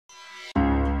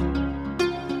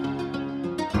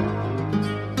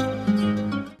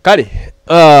Kale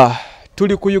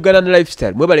tuli ku Uganda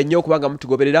lifestyle mwebale nnyo kubanga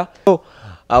mutugoberera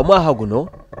omwaha guno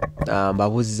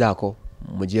mbabuuzizaako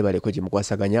mujje baleko gye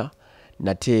mukwasaganya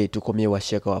nate tukomye wa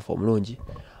Sheikh waffe omulungi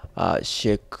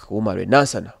Sheikh Umar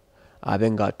Nansana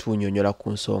abe nga tunyonyola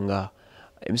ku nsonga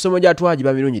emisomo gy'atwala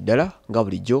giba mirungi ddala nga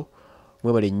bulijjo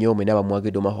mwebale nnyo mwe n'aba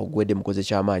mwagedde omwaha ogwedde mukoze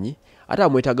kyamaanyi ate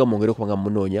amwetaaga mwongere kubanga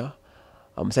munoonya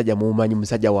omusajja mumanyi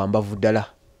musajja wambavu ddala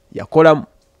yakola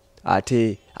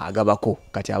ate agabako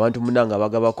kati abantu munanga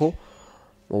bagabako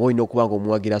oba olina okubanga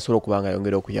omuwagira asobola okubanga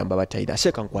yongera okuyamba batayira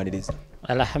Sheikh nkwaniriza.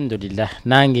 Alhamdulillah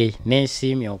nange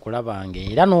neesiimye okulaba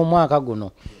nge era n'omwaka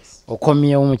guno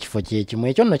okomyewo mu kifo kyekimu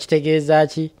ekyo nno kitegeeza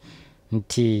ki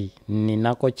nti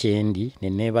ninako kyendi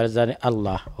neneebaza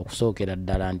Allah okusookera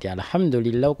ddala nti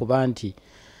alhamdulillah okuba nti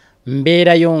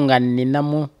mbeerayo nga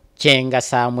ninamu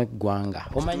kyengasaamu eggwanga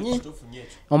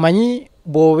omanyi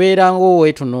bw'obeera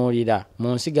ng'oweetunuulira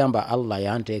mu nsi gamba Allah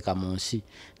yanteeka mu nsi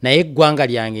naye eggwanga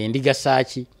lyange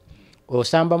ndigasaaki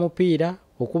osamba mupiira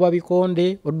okuba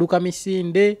bikonde odduka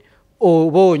misinde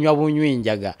oba onywa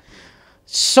bunywi-njaga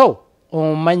so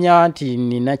omanya nti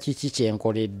nina kiki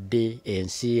kyenkoledde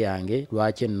ensi yange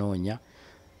lwaki ennoonya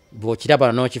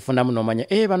bw'okiraba n'okifunamu n'omanya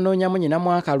banoonyamu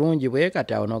nyinamu akalungi bwe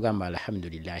kati awo n'ogamba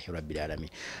alhamdulillahi rabbil alamin.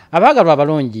 Abaagalwa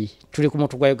abalungi tuli ku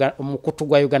mukutu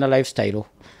gwa Uganda lifestyle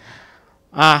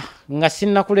nga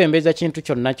sinnakulembeza kintu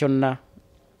kyonna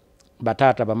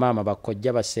bataata bamaama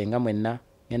bakojja basenga mwenna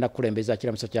ngenda kulembeza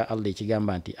kiramuso kya Allah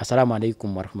ekigamba nti assalamu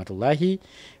alaikum warahmatullahi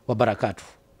wabarakatuh.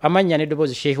 Amanya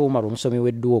n'eddoboozi Sheikh Umar omusomi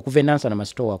w'edduwa okuva Nansana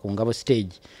Masitowa ku Ngabo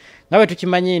stage nga bwe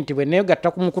tukimanyi nti bwe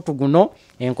neegatta ku mukutu guno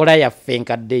enkola yaffe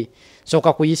enkadde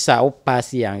sooka kuyisaawo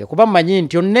paasi yange kuba mmanyi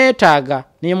nti onneetaaga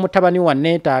ne mutabani wa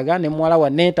neetaaga ne muwala wa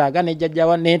neetaaga ne jjajja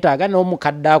wa neetaaga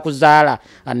n'omukadde akuzaala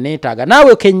anneetaaga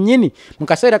naawe kennyini mu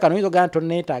kaseera kano oyinza ogamba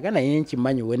tonneetaaga naye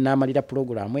nkimanyi we nnaamalira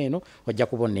pulogulaamu eno ojja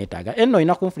kuba onneetaaga enno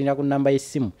olina kunfunira ku nnamba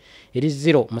y'essimu eri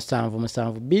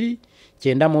 0772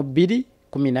 92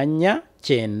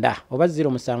 14 oba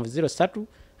 0703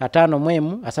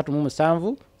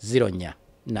 5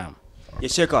 naam ye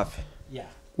Sheikh waffe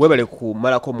webale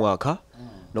kumalako mwaka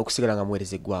n'okusigala nga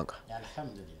muweereza eggwanga.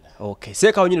 Alhamdulillah. Okay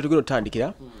seeka nyine tugenda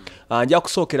otandikira nja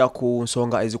kusookera ku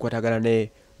nsonga ezikwatagana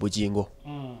ne Bugingo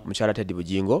mukyala Teddy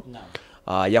Bugingo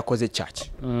yakoze church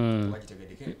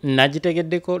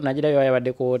nagitegeddeko nagirabye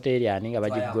yabadde ku hoteli ani nga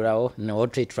bagiggulawo ne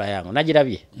hotel triangle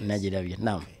nagirabye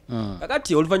naam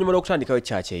kakati oluvannyuma lw'okutandikawo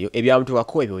church eyo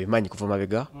ebyamutuwako ebyo bimanyi kuva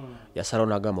mabega yasalawo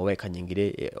n'agamba oba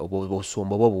ekanyingire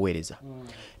obusumba oba obuweereza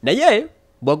naye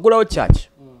bwaggulawo church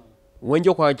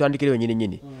wenja okwatandikira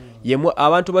nyini yemu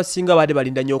abantu basinga baade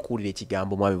balinda nnyo okuwulira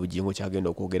ekigambo mwami Bugingo kyagenda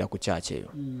okwogera ku church eyo.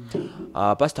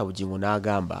 Pastor Bugingo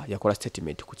n'agamba yakola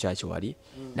statement ku church wali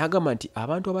n'agamba nti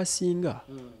abantu abasinga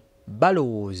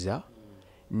balowooza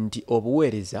nti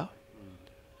obuweereza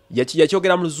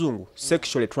yakyogera mu luzungu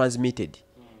sexually transmitted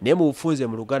naye mu bufunze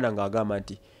mu Luganda ng'agamba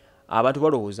nti abantu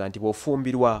balowooza nti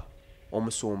bw'ofumbirwa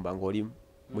omusumba ng'oli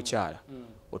mukyala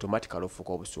automatically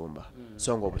ofuuka obusumba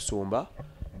so nga obusumba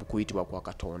bukuyitibwa kwa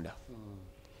Katonda.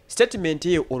 Statement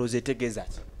eyo olowooza etegeeza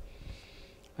ki?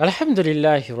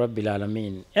 Alhamdulillahi rabbil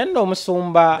alamin eno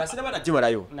omusumba nasinaba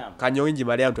nagimalayo kanyoyi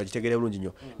ngimalayo ntu agitegere bulungi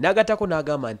nnyo n'agattako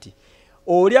n'agamba nti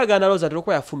oli agaana looza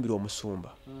terokuba yafumbirwa omusumba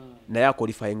naye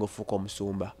akolifayinga ofuuka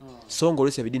omusumba so nga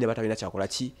oluusi ebidiini batalina kyakola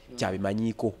ki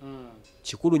kyabimanyiiko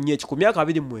kikulu nnyo ku myaka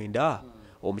 29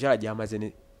 omukyala gy'amaze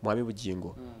ne mwami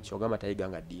Bugingo kyogamba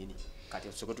tayiganga ddiini kati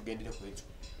tusooke tugendere ku ekyo.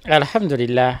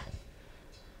 Alhamdulillah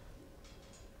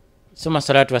summa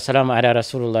salatu wassalamu ala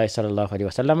rasulillahi sallallahu alaihi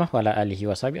wasallama wa ala alihi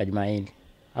wasahbi ajmain.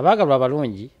 Abaagalwa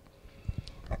abalungi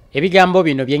ebigambo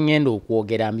bino bye ŋŋenda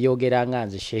okwogera mbyogera nga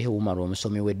nze Sheikh Umar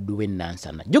omusomi w'edduwa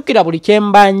Nansana jjukira buli kye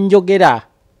mba njogera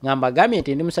nga mbagambye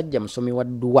nti ndi musajja musomi wa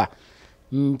dduwa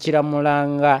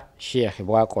nkiramulanga Sheikh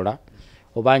bw'akola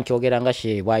oba nkyogera nga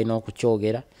Sheikh bw'alina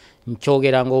okukyogera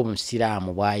nkyogera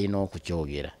ng'omusiraamu bw'alina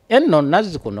okukyogera. Enno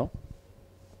nazzi kuno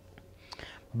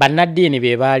bannaddiini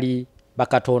be baali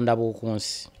bakatonda b'oku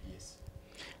nsi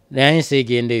naye ensi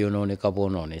egenda eyonooneka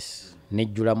bwonoonesi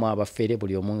nejjulamu abafere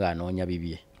buli omu ng'anoonya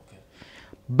bibye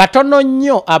batono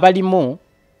nnyo abalimu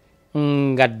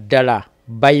nga ddala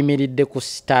bayimiridde ku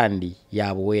sitandi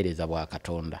ya buweereza bwa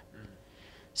Katonda.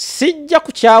 Sijja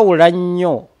kukyawula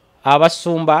nnyo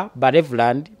abasumba ba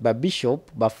Reverend ba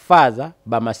Bishop ba Father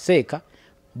ba Maseeka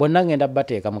bonna ngenda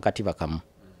bateeka mu katiba kamu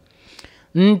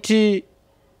nti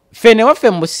fene waffe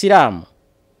mu Busiraamu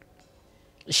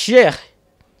Sheikh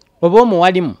oba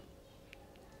omuwalimu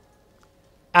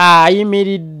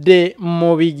ayimiridde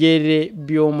mu bigere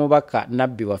by'omubaka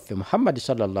nabbi waffe Muhammad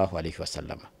sallallahu alaihi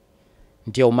wasallama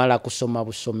nti omala kusoma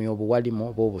busomi obuwalimu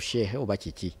oba obushehe oba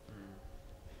kiki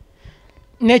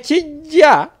ne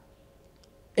kijja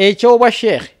ekyobwa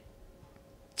sheekh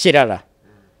kirala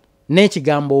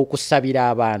n'ekigambo okusabira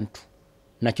abantu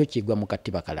nakyo kigwa mu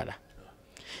katiba kalala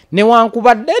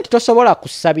newankubadde nti tosobola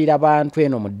kusabira bantu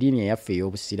eno mu ddiini eyaffe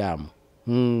ey'obusiraamu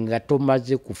nga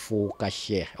tomaze kufuuka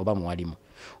sheekh oba muwalimu.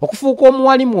 Okufuuka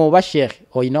omuwalimu oba sheekh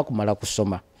olina kumala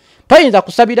kusoma. Toyinza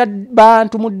kusabira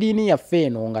bantu mu ddiini yaffe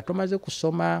eno nga tomaze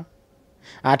kusoma.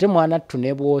 Ate mwanattu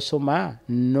ne bw'osoma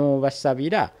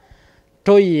n'obasabira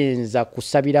toyinza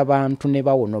kusabira bantu ne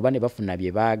bawona oba ne bafuna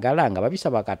bye baagala nga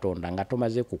babisaba Katonda nga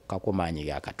tomaze kukkako maanyi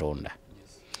ga Katonda.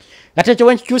 Kati ekyo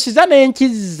bwe nkikyusiza ne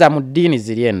nkizza mu ddiini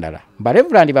ziri endala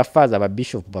bareverandi bafaaza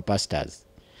babishop bapastors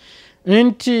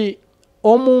nti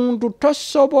omuntu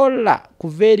tosobola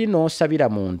kuva eri n'osabira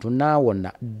muntu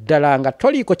naawona ddala nga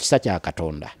toliiko kisa kya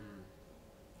Katonda.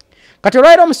 Kati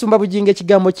olwaliro omusumba Bugingo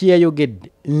ekigambo kye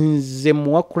yayogedde nze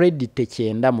muwa credit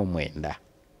 99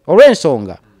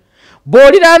 olw'ensonga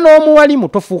bw'oliraana omuwalimu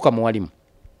tofuuka muwalimu.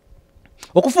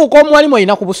 Okufuuka omuwalimu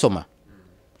olina kubusoma.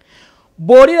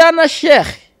 Bw'oliraana sheekh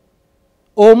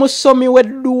omusomi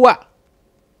w'edduwa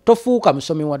tofuuka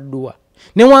musomi wa dduwa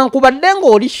newankubadde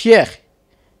ng'oli sheekh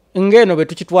ng'eno bwe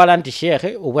tukitwala nti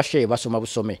sheekh oba sheekh basoma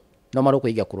busome nomala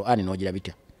okuyiga Qur'ani n'ogira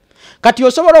bitya. Kati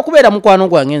osobola okubeera mukwano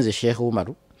gwange nze Sheikh Umar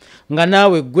nga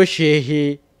naawe gwe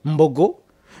Sheikh Mbogo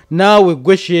naawe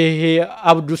gwe Sheikh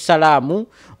Abdusalamu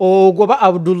ogoba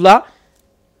Abdullah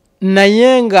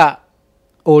naye nga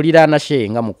oliraana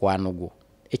sheekh nga mukwano gwo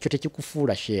ekyo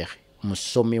tekikufuula sheekh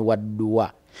musomi wa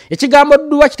dduwa. Ekigambo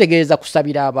dduwa kitegeeza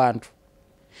kusabira abantu.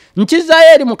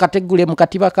 Nkizaayo eri mukategule mu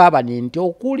katiba k'abani nti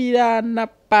okuliraana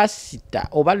pasita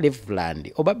oba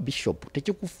reverend oba bishop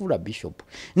tekikufuula bishop.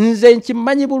 Nze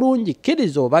nkimanyi bulungi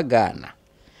kkiriza oba gaana.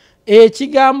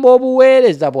 Ekigambo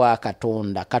obuweereza bwa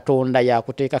Katonda, Katonda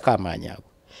yakuteekako amaanyi ago.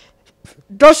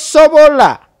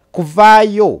 Tosobola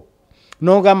kuvaayo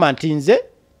n'ogamba nti nze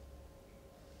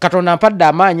Katonda ampadde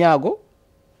amaanyi ago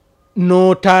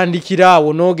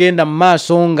n'otandikiraawo n'ogenda mu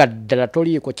maaso nga ddala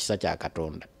toliiko kisa kya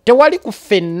Katonda. Tewali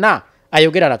kufenna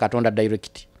ayogera na Katonda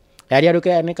direct. Yali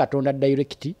ayogera ne Katonda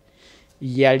direct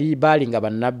yali balinga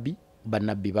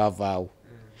bannabbi baavaawo.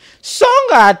 So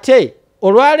nga ate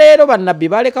olwaleero bannabbi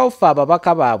balekawo ffe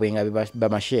ababaka baabwe nga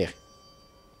bamasheekhe.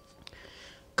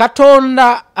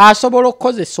 Katonda asobola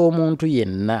okukozesa omuntu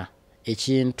yenna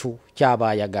ekintu ky'aba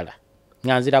ayagala.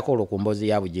 Nga nzirako olwo ku mboozi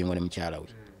ya Bugingo ne mukyala we.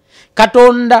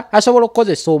 Katonda asobola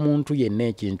okukozesa omuntu yenna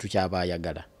ekintu ky'aba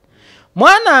ayagala.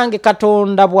 Mwanange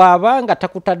Katonda bw'abanga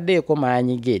takutaddeeko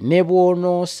maanyi ge ne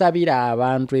bw'onoosabira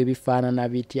abantu ebifaanana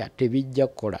bitya tebijja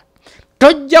kukola.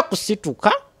 Tojja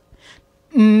kusituka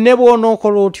ne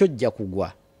bw'onookola otyo ojja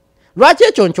kugwa. Lwaki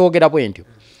ekyo nkyogera bwe ntyo?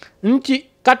 Nti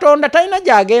Katonda talina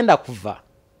gy'agenda kuva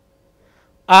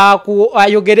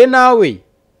ayogere naawe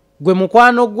gwe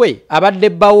mukwano gwe abadde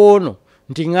bbawoono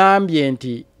nti ngambye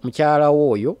nti mukyala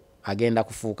w'oyo agenda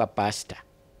kufuuka pasita.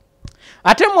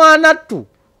 Ate mwanattu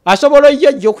asobola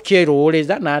yajja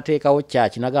okukyerowoleza n'ateekawo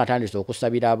kyaki naga atandise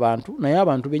okusabira abantu naye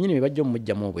abantu bennyini be bajja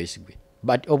omujjamu obwesigwe.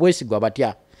 Obwesigwa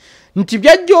batya nti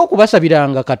byajja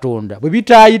okubasabiranga Katonda bwe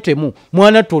bitaayitemu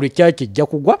mwanattu olwo kyaki ejja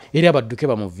kugwa era abadduke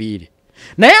bamuviire.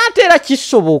 Naye ate era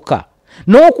kisoboka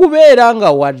n'okubeera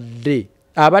nga wadde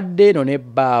abadde eno ne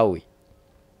bbaawe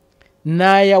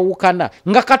n'ayawukana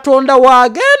nga Katonda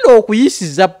waagenda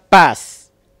okuyisiza paasi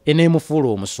eneemufuula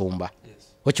omusumba.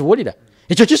 Okiwulira?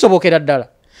 Ekyo kisobokera ddala.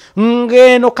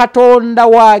 Ng'eno Katonda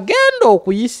waagenda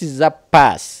okuyisiza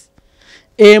paasi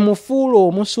emufuula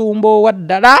omusumba owa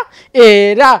ddala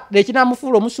era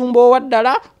ekinaamufuula omusumba owa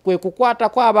ddala kwe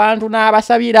kukwatako abantu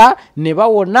n'abasabira ne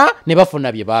bawona ne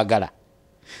bafuna bye baagala.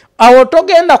 Awo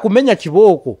togenda kumenya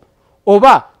kibooko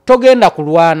oba togenda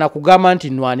kulwana kugamba nti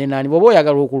nwane nani. Bw'oba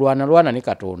oyagala okulwana lwana ne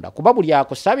Katonda kuba buli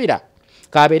akusabira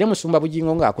kabeere musumba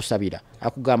Bugingo nga akusabira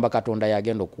akugamba Katonda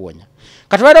yagenda okuwonya.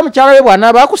 Kati waliwo mukyala we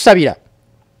bw'anaaba akusabira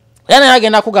era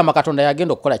yagenda akugamba Katonda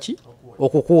yagenda okukola ki?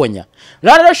 Okukuwonya.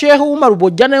 Lwaliro Sheikh Umar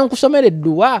bw'ojja naye nkusomera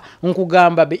edduwa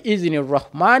nkugamba biizni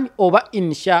rahman oba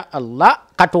insha Allah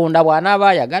Katonda bw'anaaba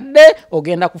ayagadde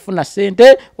ogenda kufuna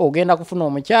ssente ogenda kufuna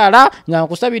omukyala nga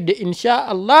nkusabidde insha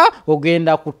Allah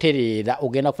ogenda kutereera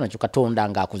ogenda kufuna kyo Katonda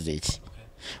ng'akuze eki.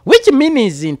 Which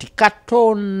means nti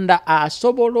Katonda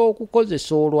asobola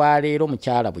okukozesa olwaleero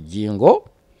mukyala Bugingo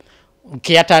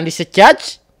ke yatandise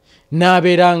church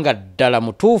n'abeera nga ddala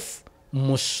mutuufu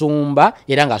musumba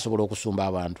era ng'asobola okusumba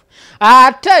abantu.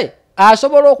 Ate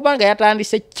asobola okuba nga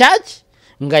yatandise church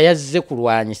nga yazze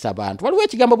kulwanyisa abantu. Waliwo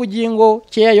ekigambo Bugingo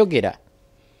kye yayogera.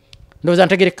 Ndowooza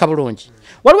ntegerekeka bulungi.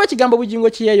 Waliwo ekigambo Bugingo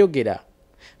kye yayogera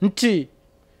nti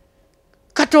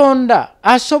Katonda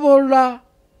asobola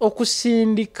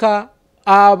okusindika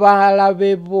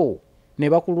abalabe bo ne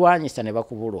bakulwanyisa ne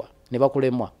bakubulwa ne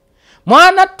bakulemwa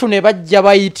mwana ttu ne bajja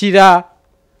bayitira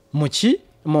muki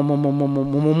mu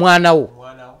mwana wo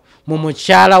mu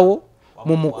mukyala wo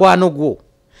mu mukwano gwo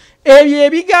ebyo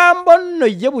ebigambo nno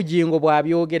ye Bugingo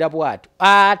bw'abyogera bw'atyo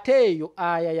ate eyo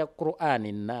aya ya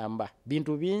Qur'ani namba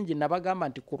bintu bingi nabagamba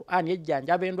nti Qur'ani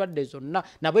ejjanjaba endwadde zonna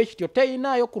nabwe kityo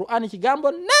teyinaayo Qur'ani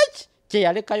kigambo neki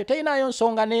kyeyalekayo teyinaayo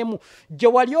nsonga n'emu gye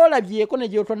wali olabyeko ne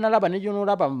gy'otonnalaba ne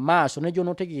gy'onoolaba mu maaso ne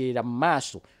gy'onootegeerera mu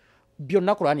maaso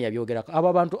byonna Qur'ani yabyogerako abo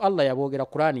abantu Allah yaboogera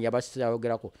Qur'ani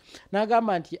yabayogerako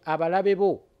n'agamba nti abalabe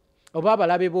bo oba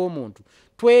abalabe b'omuntu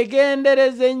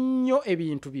twegendereze nnyo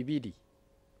ebintu bibiri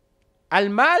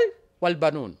almal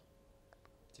walbanun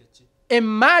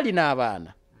emmali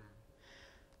n'abaana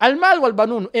almal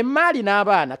walbanun emmali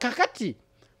n'abaana kakati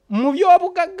mu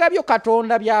by'obugagga byo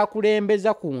Katonda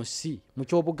byakulembeza ku nsi mu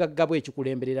ky'obugagga bwe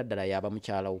ekikulemberera ddala yaba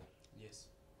mukyalawo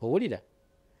owulira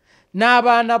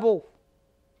n'abaana bo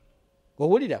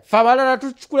owulira fe abalala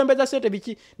tukikulembeza sente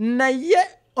biki naye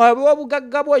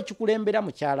obugagga bwo ekikulembera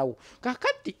mukyalawo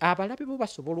kakati abalabe bo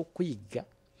basobola okuyiga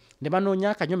ne banoonya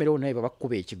akanyomero naye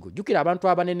babakuba ekigo jjukira abantu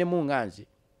abanene mu nganzi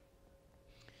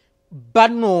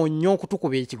banoonya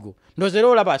okutukuba ekigo ndozera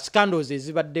olaba scandals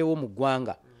ezibaddewo mu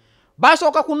ggwanga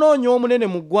basooka kunoonya omunene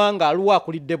mu ggwanga aluwa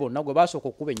akulidde bonna gwe basooka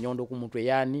okukuba ennyondo ku mutwe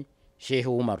yaani Sheikh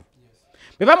Umar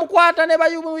be bamukwata ne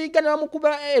bayuyiga ne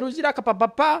bamukuba eruzira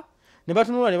kapapapa ne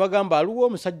batunula ne bagamba aluwa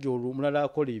omusajja omulala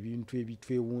akola ebintu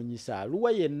ebitwewuunyisa aluwa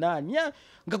yennaanya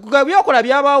nga byokola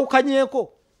byabaawukanyeeko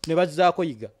ne bazzaako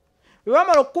yiga bwe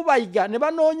bamala okubayiga ne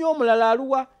banoonya omulala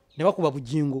aluwa ne bakuba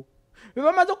Bugingo bwe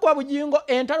bamaze okuba Bugingo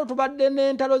entalo tubadde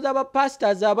n'entalo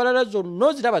z'abapasitors abalala zonna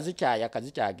oziraba zikyayaka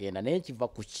zikyagenda naye kiva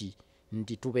ku ki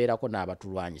nti tubeerako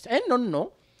n'abatulwanyisa enno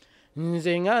nno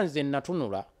nze nga nze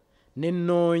natunula ne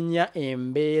nnoonya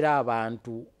embeera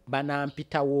abantu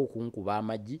banampitawo okunkuba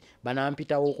amagi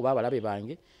banampitawo okuba abalabe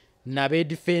bange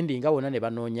nabeedifendinga wonna ne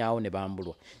banoonyaawo ne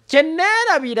bambulwa kye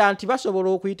neerabira nti basobola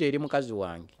okuyita eri mukazi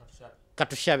wange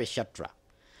Katushabe Shatra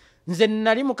nze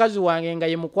nali mukazi wange nga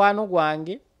ye mukwano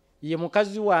gwange ye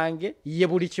mukazi wange ye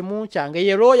buli kimu kyange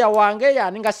ye looya wange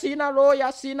yani nga siina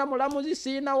looya siina mulamuzi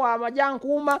siina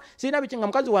wamajankuuma siina biki nga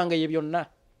mukazi wange ye byonna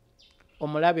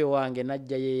omulabe wange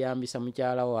najja yeeyambisa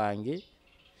mukyala wange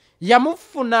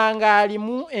yamufunanga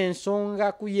alimu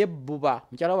ensonga ku yebbuba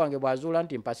mukyala wange bwazuula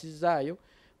nti mpasizaayo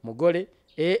mugole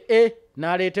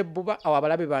n'aleeta ebbuba awo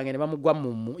abalabe bange ne bamugwa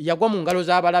yagwa mu ngalo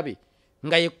z'abalabe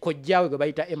nga yekkojjaawe gwe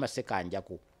bayita Emma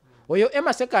Sekanjako oyo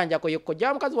Emma Sekanjako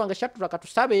yekkojjaawe mukazi wange Shatura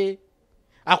Katusabe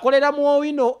akolera mu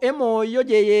owino oyo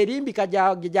gye yeerimbika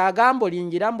gy'agamba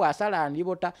olingira mbu asala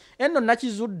ndibota enno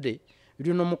nakizudde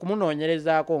lino mu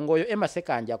kumunoonyerezaako ng'oyo Emma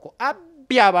Sekanjako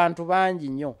abbye abantu bangi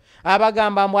nnyo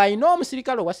abagamba mbu alina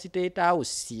omusirikale owa State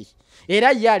House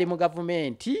era ye ali mu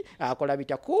gavumenti akola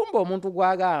bitya kumba omuntu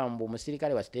gw'agamba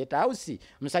omusirikale wa State House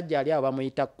musajja ali awo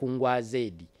bamuyita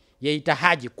Kungwazedi yeeyita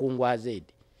Haji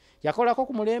Kungwazedi yakolako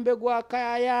ku mulembe gwa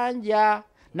Kayanja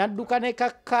nadduka ne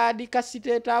kakaadi ka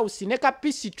State House ne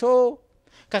kapisito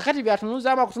kakati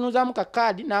byatunuzaamu akutunuzaamu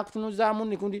kakaadi n'akutunuzaamu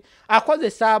nikundi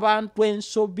akozesa abantu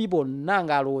ensobi bonna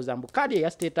ng'alowooza mbu kaadi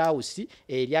eya State House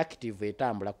eri active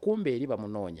etambula kumbe eri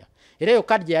bamunoonya era eyo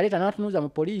kaadi gye yaleeta n'atunuza mu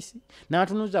poliisi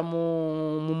n'atunuza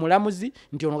mu mulamuzi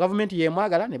nti ono gavumenti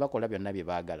yeemwagala ne bakola byonna bye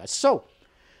baagala so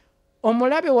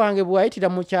omulabe wange bw'ayitira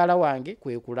mukyala wange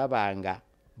kwe kulabanga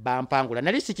bampangula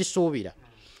nali sikisuubira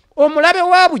omulabe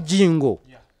wa Bugingo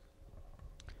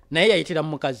naye yayitira mu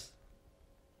mukazi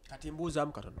kati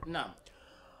mbuuzaamu katono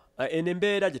eno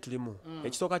embeera gye tulimu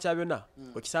ekisooka kya byonna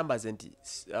okisambaze nti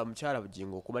mukyala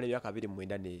Bugingo okumala emyaka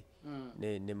 29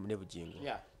 ne Bugingo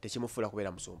tekimufuula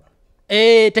kubeera musumba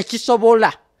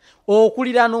tekisobola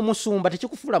okulira n'omusumba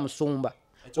tekikufuula musumba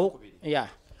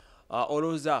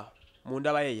olowooza mu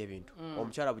ndaba ye ebintu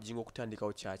omukyala Bugingo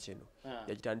okutandikawo kyaki eno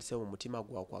yagitandise mu mutima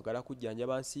gwa kwagala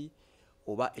kujjanjaba nsi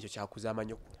oba ekyo kyakuzaama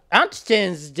nnyo anti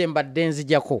kye mbadde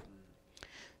nzijako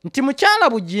nti mukyala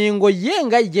Bugingo ye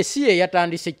nga ye si ye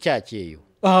yatandise kyaki eyo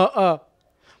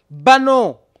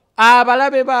bano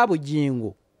abalabe ba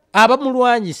Bugingo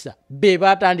abamulwanyisa be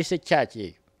batandise kyaki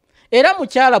eyo era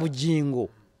mukyala Bugingo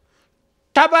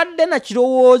tabadde na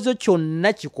kirowoozo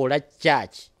kyonna kikola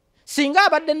kyaki singa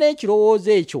abadde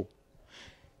n'ekirowoozo ekyo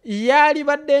yali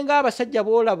badde ng'abasajja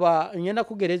boolaba ngenda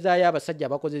kugerezaayo abasajja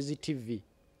abakoze zi TV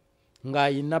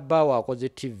ng'ayina bbaawo akoze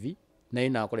TV naye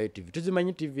n'akolayo TV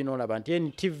tuzimanyi TV n'olaba nti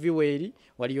eni TV weeri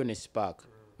waliyo ne Spark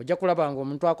ojja kulaba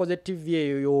ng'omuntu akoze TV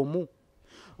eyo y'omu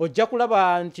ojja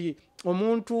kulaba nti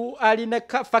omuntu alina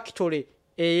factory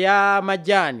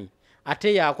ey'amajaani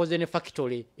ate yakoze ne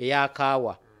factory eya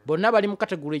kaawa bonna bali mu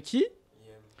kategori ki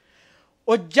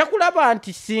ojja kulaba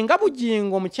nti singa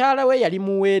Bugingo mukyala we yali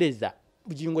muweereza,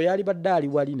 Bugingo yali badde ali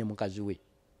wali ne mukazi we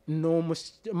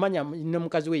manya ne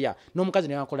mukazi we ya n'omukazi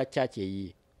ne akola chachi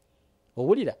eyiye.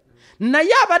 Owulira? Naye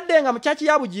abadde nga mu chachi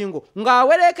ya Bugingo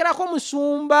ng'awerekerako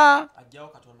musumba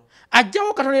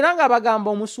ajjawo katono era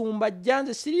ng'abagamba omusumba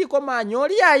ajjanze siriiko maanyi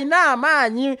oli alina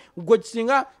amaanyi gwe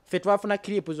singa ffe twafuna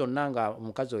kiripu zonna nga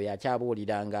omukazi oyo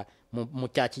akyabuuliranga mu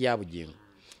chachi ya Bugingo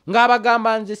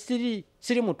ng'abagamba nze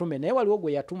siri mutume naye waliwo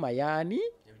gwe yatuma yaani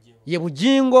ye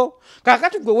Bugingo.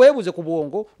 Kakati gwe weebuze ku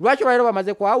bwongo lwaki olwaliro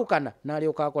bamaze kwawukana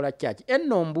n'alyoka akola chachi.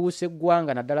 Enno mbuuse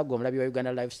eggwanga naddala gwe omulabi wa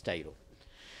Uganda Lifestyle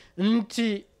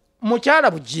nti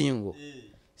mukyala Bugingo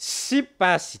si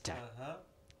pasita.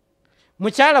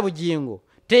 Mukyala Bugingo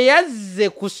teyazze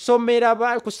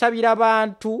kusabira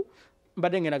bantu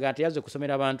mbadde ngenaga teyazze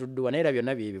kusomera abantu dduwa naye era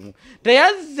byonna byebimu.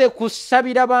 Teyazze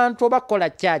kusabira bantu obakola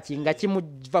chachi nga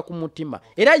kimuva ku mutima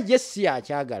era ye si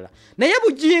akyagala. Naye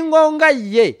Bugingo nga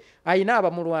ye ayina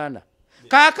abamulwana.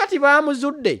 Kaakati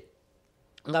baamuzudde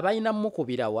nga balina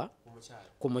mukubirawa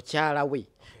ku mukyala we.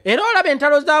 Era olaba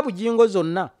entalo za Bugingo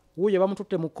zonna wuyo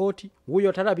bamututte mu kooti,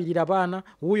 wuyo talabirira baana,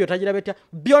 wuyo tagira betya,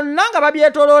 byonna nga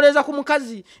babyetoolooleza ku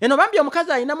mukazi. Eno bambi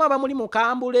omukazi ayinamu abamuli mu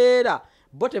kambuleera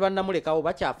bo tebannamulekawo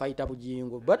bakyafayita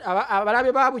Bugingo.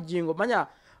 Abalabe ba Bugingo manya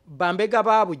bambega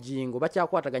ba Bugingo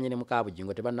bakyakwataganye ne muka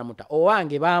Bugingo tebannamuta.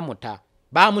 Owange baamuta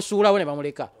baamusuulawo ne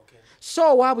bamuleka.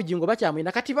 So wa Bugingo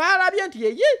bakyamwina kati baalabye nti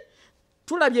yeye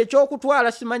tulabye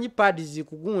ekyokutwala simanyi pads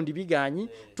ku gundi biganyi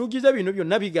tugize bino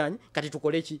byonna biganyi kati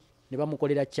tukole ki ne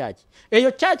bamukolera chachi.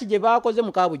 Eyo chachi gye baakoze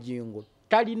muka Bugingo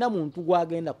talina muntu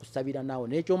gwagenda kusabira nawo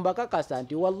n'ekyo mbakakasa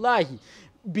nti wallahi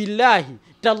billahi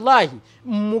tallahi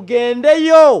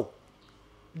mugendeyo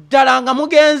ddala nga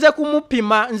mugenze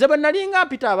kumupima. Nze bwe nalinga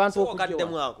mpita abantu okadde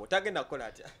mwako tagenda kukola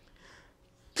atya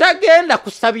tagenda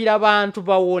kusabira bantu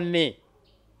bawone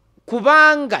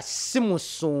kubanga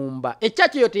simusumba.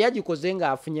 Echachi yote yagikoze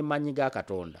nga afunye manyi ga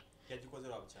Katonda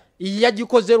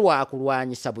yagikoze lwa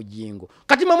kulwanyisa Bugingo.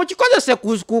 Kati mwe mukikozese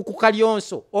ku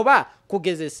kalyonso oba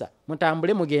kugezesa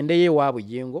mutambule mugendeyo ewa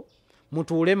Bugingo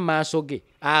mutuule mu maaso ge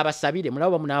abasabire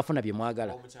mulaba munaafuna bye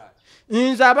mwagala.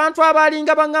 Nze abantu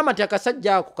abalinga bangamba nti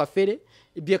akasajja ako kafere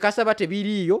bye kasaba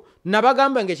tebiriiyo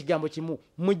nabagamba ng'ekigambo kimu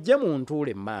mujje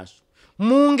muntuule mu maaso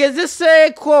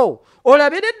mungezeseeko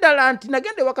olabire ddala nti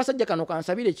nagende wakasajja kano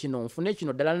kansabire kino nfune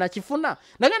kino ddala nakifuna.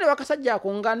 Nagende wakasajja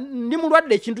ako nga ndi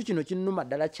mulwadde ekintu kino kinnuma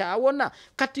ddala kyawona.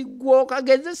 Kati gwo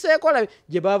kagezeseeko olabe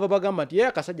gye baava bagamba nti ye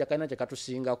akasajja kalina kye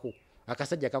katusingako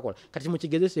akasajja kakola. Kati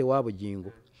mukigezese ewa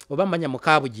Bugingo oba manya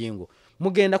muka Bugingo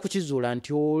mugenda kukizuula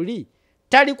nti oli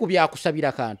tali ku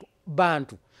byakusabira kantu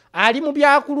bantu ali mu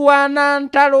byakulwana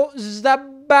ntalo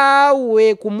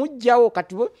zabbaawe kumugjawo.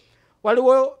 Kati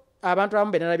waliwo abantu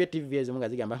abamu benalabye TV ezo nga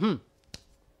zigamba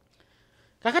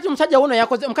kakati omusajja wuno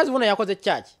yakoze omukazi wuno yakoze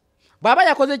chachi baba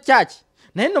yakoze chachi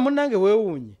naye nno munnange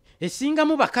weewuunye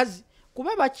esingamu bakazi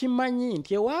kuba bakimanyi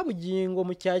nti ewa Bugingo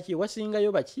mu chachi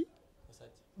wasingayo baki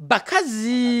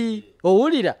bakazi.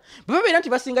 Owulira baba beera nti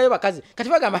basingayo bakazi kati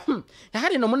bagamba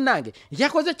yali no munnange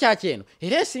yakoze chachi eno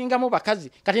era esingamu bakazi.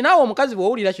 Kati naawe omukazi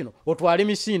bw'owulira kino otwale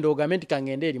misindo ogambe nti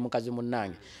kangende eri mukazi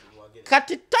munnange.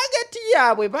 Kati target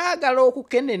yaabwe baagala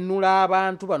okukenenula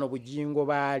abantu bano Bugingo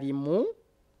baalimu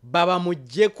baba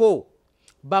mujjeko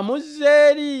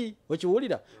bamuzeeri.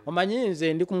 Okiwulira omanyi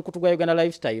nze ndi ku mukutu gwa Uganda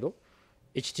Lifestyle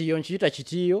ekitiyo nkiyita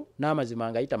kitiyo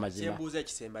n'amazima ngayita mazima. Sembuuza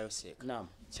ekisembayo seeka naam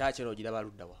chachi eno ogiraba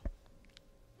luddawa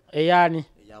eyani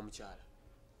eya mukyala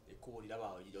ekkubo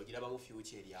oliraba ogiraba mu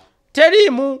future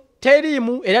eryawo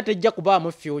teriimu era tejja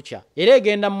kubaamu future era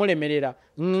egenda mulemerera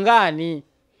ngaani.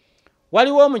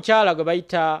 Waliwo omukyala gwe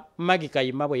bayita Magi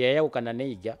Kayima bwe yayawukana ne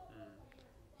Yiga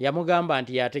yamugamba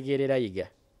nti yategeerera Yiga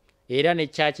era ne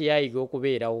chachi ya Yiga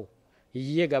okubeerawo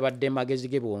ye gabadde magezi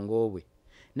ge bwongo bwe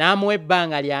n'amuwa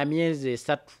ebbanga lya myezi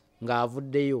 3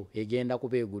 ng'avuddeyo egenda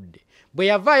kubeegudde. Bwe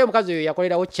yavaayo omukazi oyo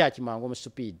yakolerawo chachi mangu mu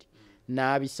speed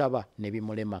n'abisaba ne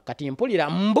bimulema. Kati mpulira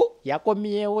mbu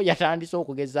yakomyewo yatandise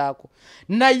okugezaako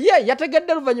naye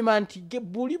yategedde luvannyuma nti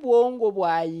buli bwongo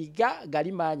bwayiga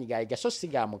gali maanyi gayiga so si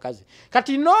ga mukazi.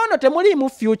 Kati noono temuliimu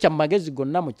future mu magezi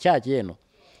gonna mu chachi eno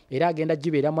era agenda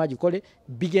gibeeramu agikole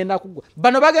bigenda kugwa.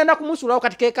 Bano bagenda kumusuulawo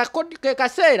kati ke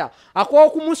kaseera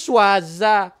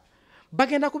ak'okumuswaza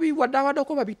bagenda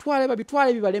kubiwaddawaddako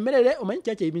babitwale bibalemerere. Omanyi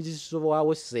chachi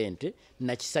ebimizisobwawo ssente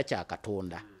na kisa kya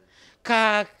Katonda.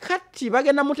 Kakati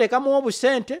bagenda muteekamu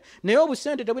obusente naye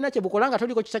obusente tebulina kye bukola nga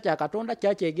toliko kisa kya Katonda.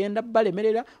 Chachi egenda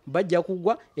balemerera bajja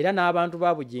kugwa era n'abantu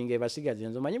ba Bugingo basigaze.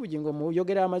 Nze omanyi Bugingo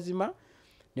muyogera amazima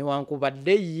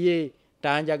newankubadde ye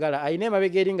tanjagala ayina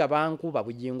emabega eri nga bankuba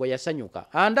Bugingo yasanyuka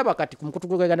andaba kati ku mukutu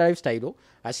gwa Uganda Lifestyle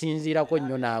asinziirako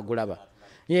nnyo n'agulaba.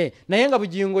 naye nga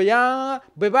Bugingo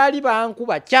bwe baali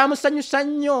bankuba kyamusanyusa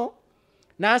nnyo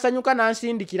n'asanyuka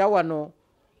n'ansindikira wano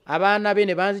abaana be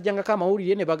ne banzijjangako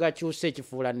amawulire ne bagakyusa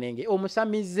ekifuulannenge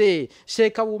omusamize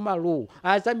Sheikh Umar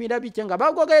asamira bike nga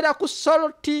bagogerera ku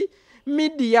Saloti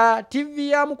Media TV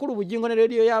ya mukulu Bugingo ne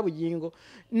radio ya Bugingo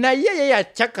naye ye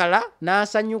yakyakala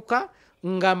n'asanyuka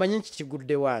ng'amanyi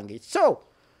kikigudde wange so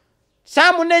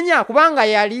saamunenya kubanga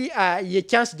yali ye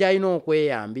chance gy'alina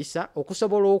okweyambisa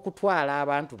okusobola okutwala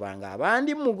abantu bange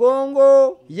abandi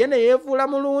mugongo ye ne yeefuula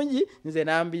mulungi nze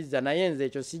nambiza naye nze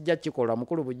ekyo sijja kikola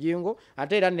mukulu Bugingo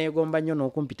ate era neegomba nnyo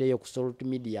n'okumpitayo ku Saloti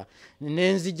Media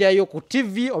nenzijjayo ku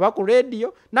TV oba ku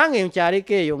radio nange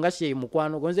nkyaleko eyo nga Sheikh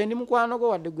mukwano go nze ndi mukwano go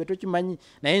wadde gwe tokimanyi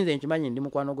naye nze nkimanyi ndi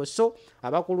mukwano go so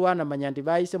abakulwana manya nti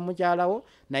baayise mukyalawo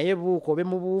naye buuko be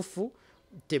mu buufu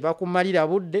tebakumalira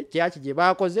budde kyaki gye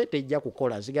baakoze tejja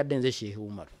kukola nsigadde nze Sheikh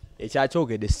Umar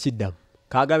ekyakyogedde sikiddamu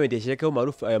kagambye nti Sheikh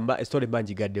Umar story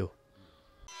bangi gaddewo